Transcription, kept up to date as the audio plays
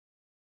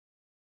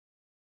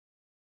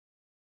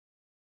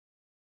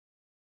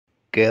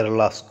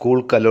Kerala school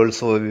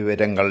കലോത്സവ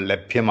വിവരങ്ങൾ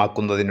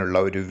ലഭ്യമാക്കുന്നതിനുള്ള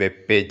ഒരു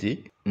വെബ് പേജ്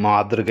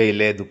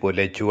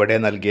മാതൃകയിലേതുപോലെ ചുവടെ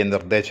നൽകിയ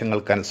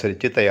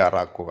നിർദ്ദേശങ്ങൾക്കനുസരിച്ച്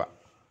തയ്യാറാക്കുക.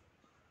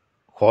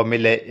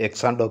 ഹോമിലെ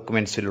എക്സാം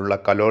ഡോക്യുമെൻസിലുള്ള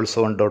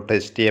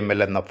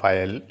kalolsavam.html എന്ന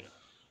ഫയൽ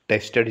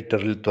ടെക്സ്റ്റ്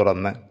എഡിറ്ററിൽ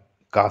തുറന്ന്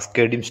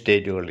കാസ്കേഡിംഗ്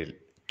സ്റ്റേജുകളിൽ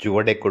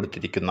ചുവടെ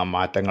കൊടുത്തിരിക്കുന്ന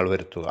മാറ്റങ്ങൾ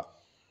വരുത്തുക.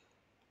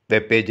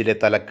 വെബ് പേജിലെ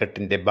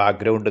തലക്കെട്ടിൻ്റെ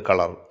background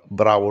colour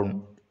brown,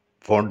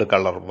 font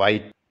colour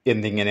white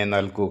എന്നിങ്ങനെ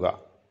നൽകുക.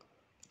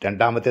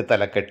 രണ്ടാമത്തെ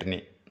തലക്കെട്ടിന്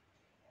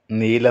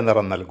നീല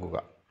നിറം നൽകുക.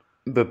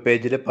 വെബ്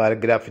പേജിലെ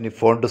പാരഗ്രാഫിന്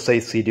font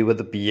size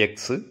 20 px,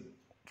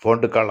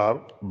 font colour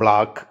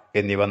black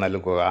എന്നിവ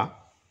നൽകുക.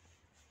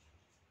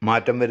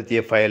 മാറ്റം വരുത്തിയ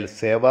ഫയൽ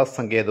സേവാ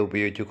സങ്കേതം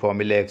ഉപയോഗിച്ച്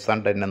ഹോമിലെ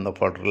exam10 എന്ന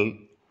ഫോൾഡറിൽ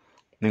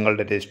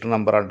നിങ്ങളുടെ രജിസ്റ്റർ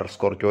നമ്പർ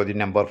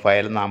ചോദ്യം നമ്പർ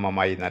ഫയൽ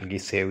നാമമായി നൽകി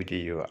സേവ്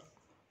ചെയ്യുക.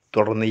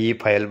 തുടർന്ന് ഈ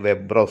ഫയൽ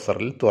വെബ്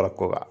ബ്രൗസറിൽ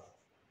തുറക്കുക.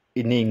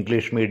 ഇനി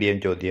ഇംഗ്ലീഷ് മീഡിയം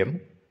ചോദ്യം.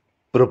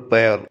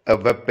 Prepare a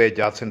web page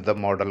as in the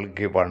model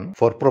given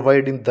for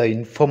providing the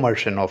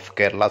information of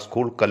Kerala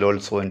School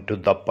Kalolsavam to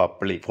the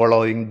public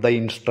following the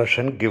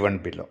instruction given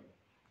below.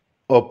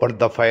 Open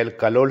the file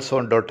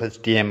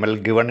kalolsavam.html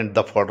given in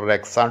the folder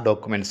exam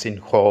documents in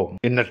home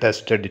in a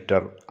text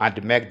editor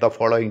and make the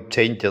following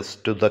changes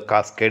to the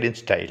cascading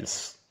styles.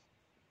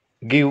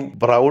 Give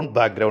brown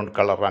background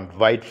color and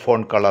white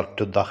font color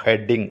to the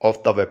heading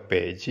of the web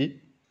page.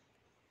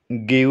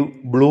 Give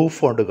blue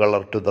font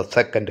color to the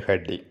second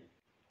heading.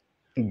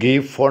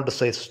 Give font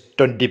size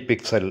 20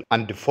 pixel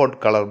and font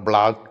color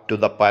black to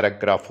the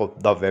paragraph of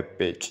the web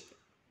page.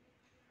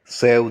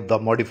 Save the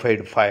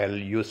modified file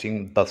using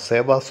the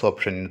Save As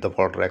option in the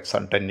folder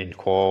exam10 in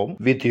home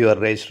with your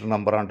register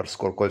number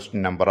question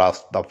number as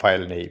the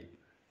file name.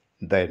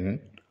 Then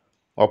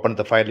open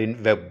the file in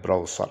web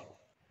browser.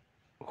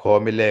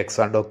 ഹോമിലെ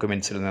exam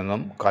ഡോക്യുമെൻസിൽ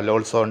നിന്നും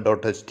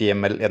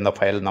kalolsavam.html എന്ന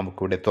file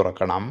നമുക്കിവിടെ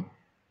തുറക്കണം.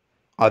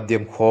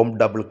 ആദ്യം home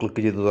double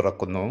click ചെയ്ത്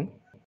തുറക്കുന്നു.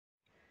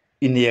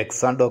 ഇനി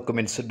exam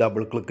documents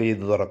double click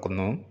ചെയ്ത്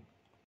തുറക്കുന്നു.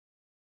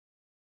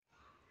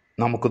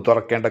 നമുക്ക്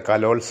തുറക്കേണ്ട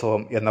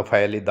കലോത്സവം എന്ന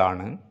ഫയൽ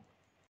ഇതാണ്.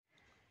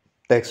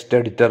 ടെക്സ്റ്റ്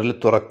എഡിറ്ററിൽ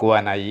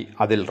തുറക്കുവാനായി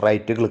അതിൽ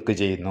റൈറ്റ് ക്ലിക്ക്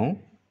ചെയ്യുന്നു.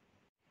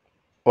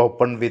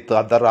 ഓപ്പൺ വിത്ത്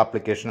അതർ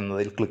ആപ്ലിക്കേഷൻ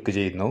എന്നതിൽ ക്ലിക്ക്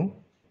ചെയ്യുന്നു.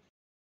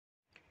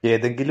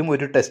 ഏതെങ്കിലും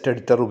ഒരു ടെക്സ്റ്റ്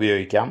എഡിറ്റർ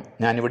ഉപയോഗിക്കാം.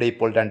 ഞാനിവിടെ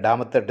ഇപ്പോൾ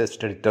രണ്ടാമത്തെ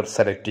ടെക്സ്റ്റ് എഡിറ്റർ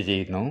സെലക്ട്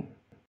ചെയ്യുന്നു.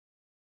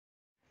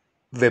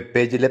 വെബ്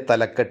പേജിലെ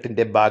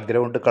തലക്കെട്ടിൻ്റെ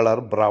ബാക്ക്ഗ്രൗണ്ട് കളർ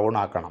ബ്രൗൺ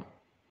ആക്കണം.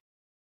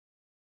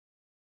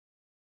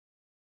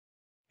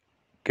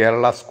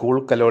 കേരള സ്കൂൾ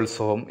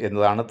കലോത്സവം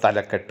എന്നതാണ്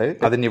തലക്കെട്ട്.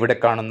 അതിനിവിടെ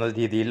കാണുന്ന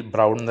രീതിയിൽ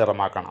ബ്രൗൺ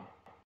നിറമാക്കണം.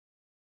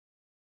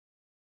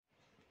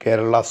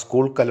 കേരള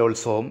സ്കൂൾ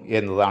കലോത്സവം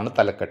എന്നതാണ്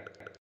തലക്കെട്ട്.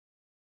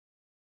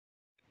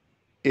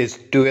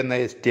 S2 എന്ന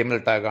HTML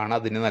ടാഗാണ്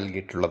അതിന്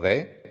നൽകിയിട്ടുള്ളത്.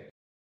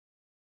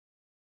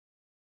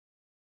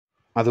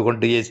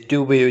 അതുകൊണ്ട്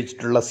S2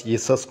 ഉപയോഗിച്ചിട്ടുള്ള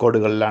CSS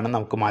കോഡുകളിലാണ്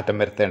നമുക്ക് മാറ്റം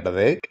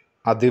വരുത്തേണ്ടത്.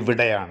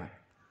 അതിവിടെയാണ്.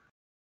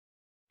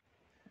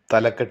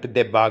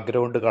 തലക്കെട്ടിൻ്റെ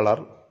ബാക്ക്ഗ്രൗണ്ട് കളർ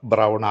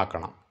ബ്രൗൺ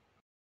ആക്കണം.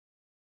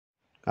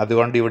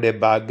 അതുകൊണ്ട് ഇവിടെ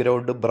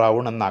ബാക്ക്ഗ്രൗണ്ട്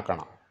ബ്രൗൺ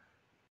എന്നാക്കണം.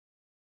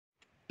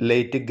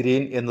 ലൈറ്റ്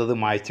ഗ്രീൻ എന്നത്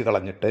മായ്ച്ചു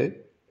കളഞ്ഞിട്ട്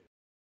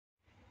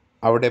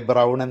അവിടെ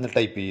ബ്രൗൺ എന്ന്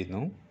ടൈപ്പ്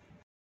ചെയ്യുന്നു.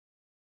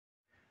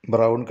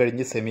 ബ്രൗൺ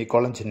കഴിഞ്ഞ്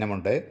സെമിക്കോളൻ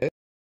ചിഹ്നമുണ്ട്.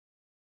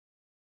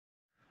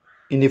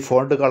 ഇനി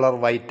ഫോണ്ട് കളർ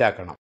വൈറ്റ്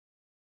ആക്കണം.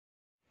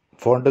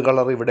 ഫോണ്ട്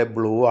കളർ ഇവിടെ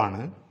ബ്ലൂ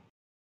ആണ്.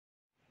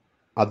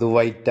 അത്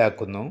വൈറ്റ്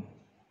ആക്കുന്നു.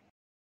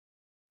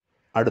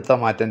 അടുത്ത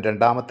മാറ്റം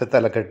രണ്ടാമത്തെ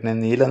തലക്കെട്ടിന്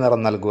നീല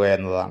നിറം നൽകുക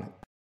എന്നതാണ്.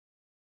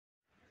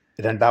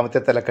 രണ്ടാമത്തെ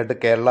തലക്കെട്ട്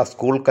കേരള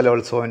സ്കൂൾ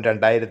കലോത്സവം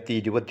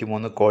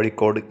 2023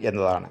 കോഴിക്കോട്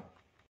എന്നതാണ്.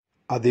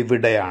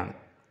 അതിവിടെയാണ്.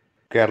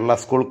 കേരള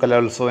സ്കൂൾ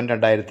കലോത്സവം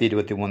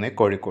 2023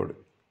 കോഴിക്കോട്.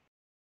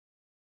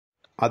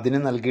 അതിന്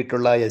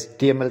നൽകിയിട്ടുള്ള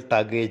HTML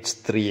ടാഗ്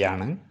H3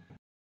 ആണ്.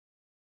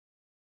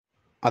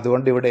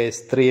 അതുകൊണ്ട് ഇവിടെ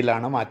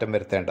H3യിലാണ് മാറ്റം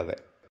വരുത്തേണ്ടത്.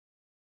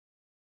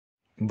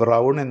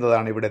 ബ്രൗൺ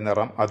എന്നതാണ് ഇവിടെ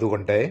നിറം.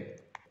 അതുകൊണ്ട്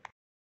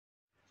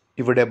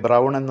ഇവിടെ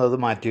ബ്രൗൺ എന്നത്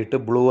മാറ്റിയിട്ട്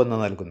ബ്ലൂ എന്ന്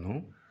നൽകുന്നു.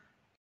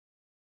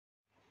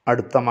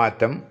 അടുത്ത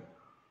മാറ്റം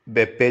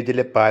വെബ്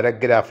പേജിലെ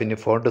പാരഗ്രാഫിന്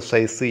ഫോണ്ട്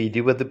സൈസ്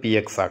 20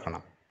 px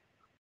ആക്കണം.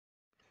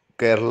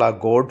 കേരള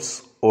ഗോഡ്സ്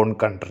ഓൺ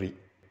കൺട്രി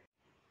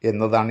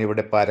എന്നതാണ്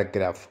ഇവിടെ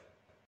പാരഗ്രാഫ്.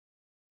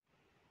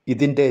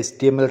 ഇതിൻ്റെ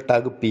HTML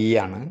ടാഗ് P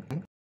ആണ്.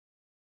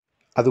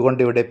 അതുകൊണ്ട്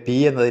ഇവിടെ P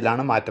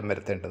എന്നതിലാണ് മാറ്റം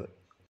വരുത്തേണ്ടത്.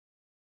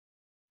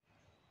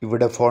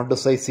 ഇവിടെ ഫോണ്ട്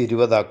സൈസ്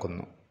 20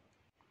 ആക്കുന്നു.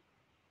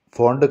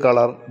 ഫോണ്ട്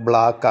കളർ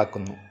ബ്ലാക്ക്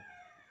ആക്കുന്നു.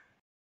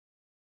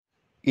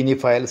 ഇനി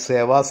ഫയൽ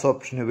സേവ് ആസ്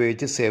ഓപ്ഷൻ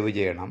ഉപയോഗിച്ച് സേവ്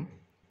ചെയ്യണം.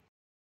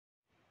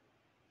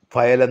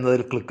 ഫയൽ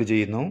എന്നതിൽ ക്ലിക്ക്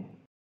ചെയ്യുന്നു.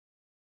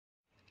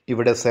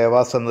 ഇവിടെ സേവ്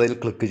ആസ് എന്നതിൽ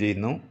ക്ലിക്ക്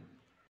ചെയ്യുന്നു.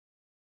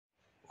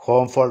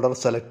 ഹോം ഫോൾഡർ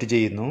സെലക്ട്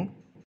ചെയ്യുന്നു.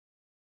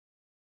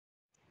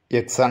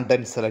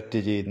 exam10 സെലക്ട്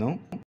ചെയ്യുന്നു.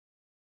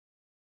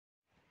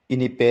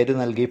 ഇനി പേര്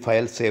നൽകി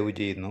ഫയൽ സേവ്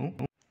ചെയ്യുന്നു.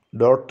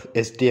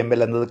 .html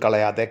എന്നത്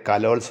കളയാതെ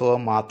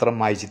കലോത്സവം മാത്രം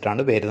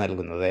മായ്ച്ചിട്ടാണ് പേര്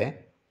നൽകുന്നത്.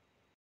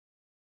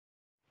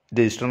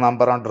 രജിസ്റ്റർ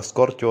നമ്പർ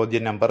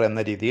ചോദ്യം നമ്പർ എന്ന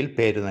രീതിയിൽ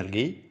പേര്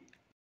നൽകി.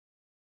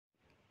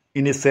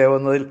 ഇനി സേവ്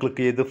എന്നതിൽ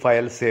ക്ലിക്ക് ചെയ്ത്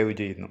ഫയൽ സേവ്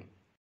ചെയ്യുന്നു.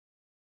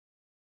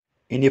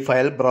 ഇനി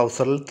ഫയൽ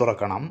ബ്രൗസറിൽ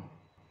തുറക്കണം.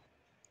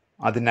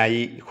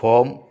 അതിനായി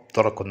ഹോം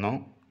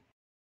തുറക്കുന്നു,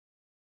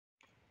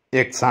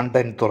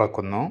 X10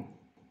 തുറക്കുന്നു.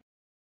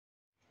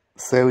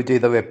 സേവ്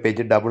ചെയ്ത വെബ്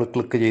പേജ് ഡബിൾ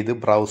ക്ലിക്ക് ചെയ്ത്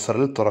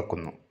ബ്രൗസറിൽ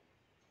തുറക്കുന്നു.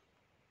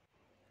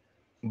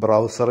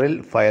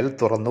 ബ്രൗസറിൽ ഫയൽ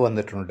തുറന്നു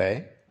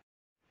വന്നിട്ടുണ്ട്.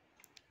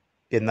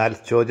 എന്നാൽ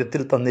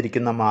ചോദ്യത്തിൽ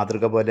തന്നിരിക്കുന്ന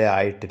മാതൃക പോലെ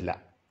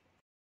ആയിട്ടില്ല.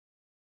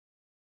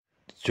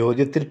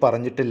 ചോദ്യത്തിൽ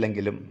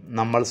പറഞ്ഞിട്ടില്ലെങ്കിലും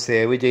നമ്മൾ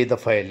സേവ് ചെയ്ത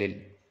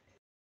ഫയലിൽ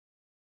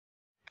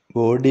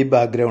ബോഡി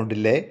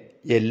ബാക്ക്ഗ്രൗണ്ടിലെ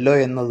യെല്ലോ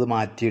എന്നത്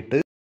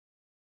മാറ്റിയിട്ട്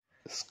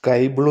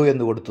സ്കൈ ബ്ലൂ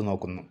എന്ന് കൊടുത്തു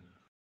നോക്കുന്നു.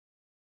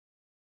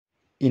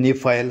 ഇനി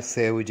ഫയൽ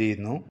സേവ്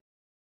ചെയ്യുന്നു.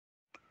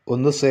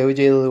 ഒന്ന് സേവ്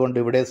ചെയ്തതുകൊണ്ട്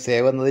ഇവിടെ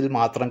സേവ് എന്നതിൽ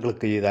മാത്രം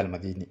ക്ലിക്ക് ചെയ്താൽ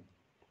മതി.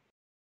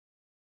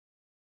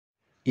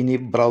 ഇനി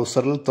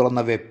ബ്രൗസറിൽ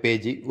തുറന്ന വെബ്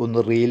പേജ്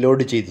ഒന്ന്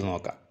റീലോഡ് ചെയ്ത്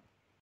നോക്കാം.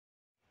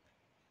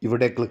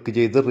 ഇവിടെ ക്ലിക്ക്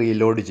ചെയ്ത്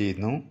റീലോഡ്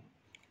ചെയ്യുന്നു.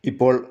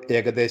 ഇപ്പോൾ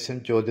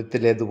ഏകദേശം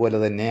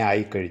ചോദ്യത്തിലേതുപോലെ തന്നെ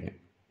ആയിക്കഴിഞ്ഞു.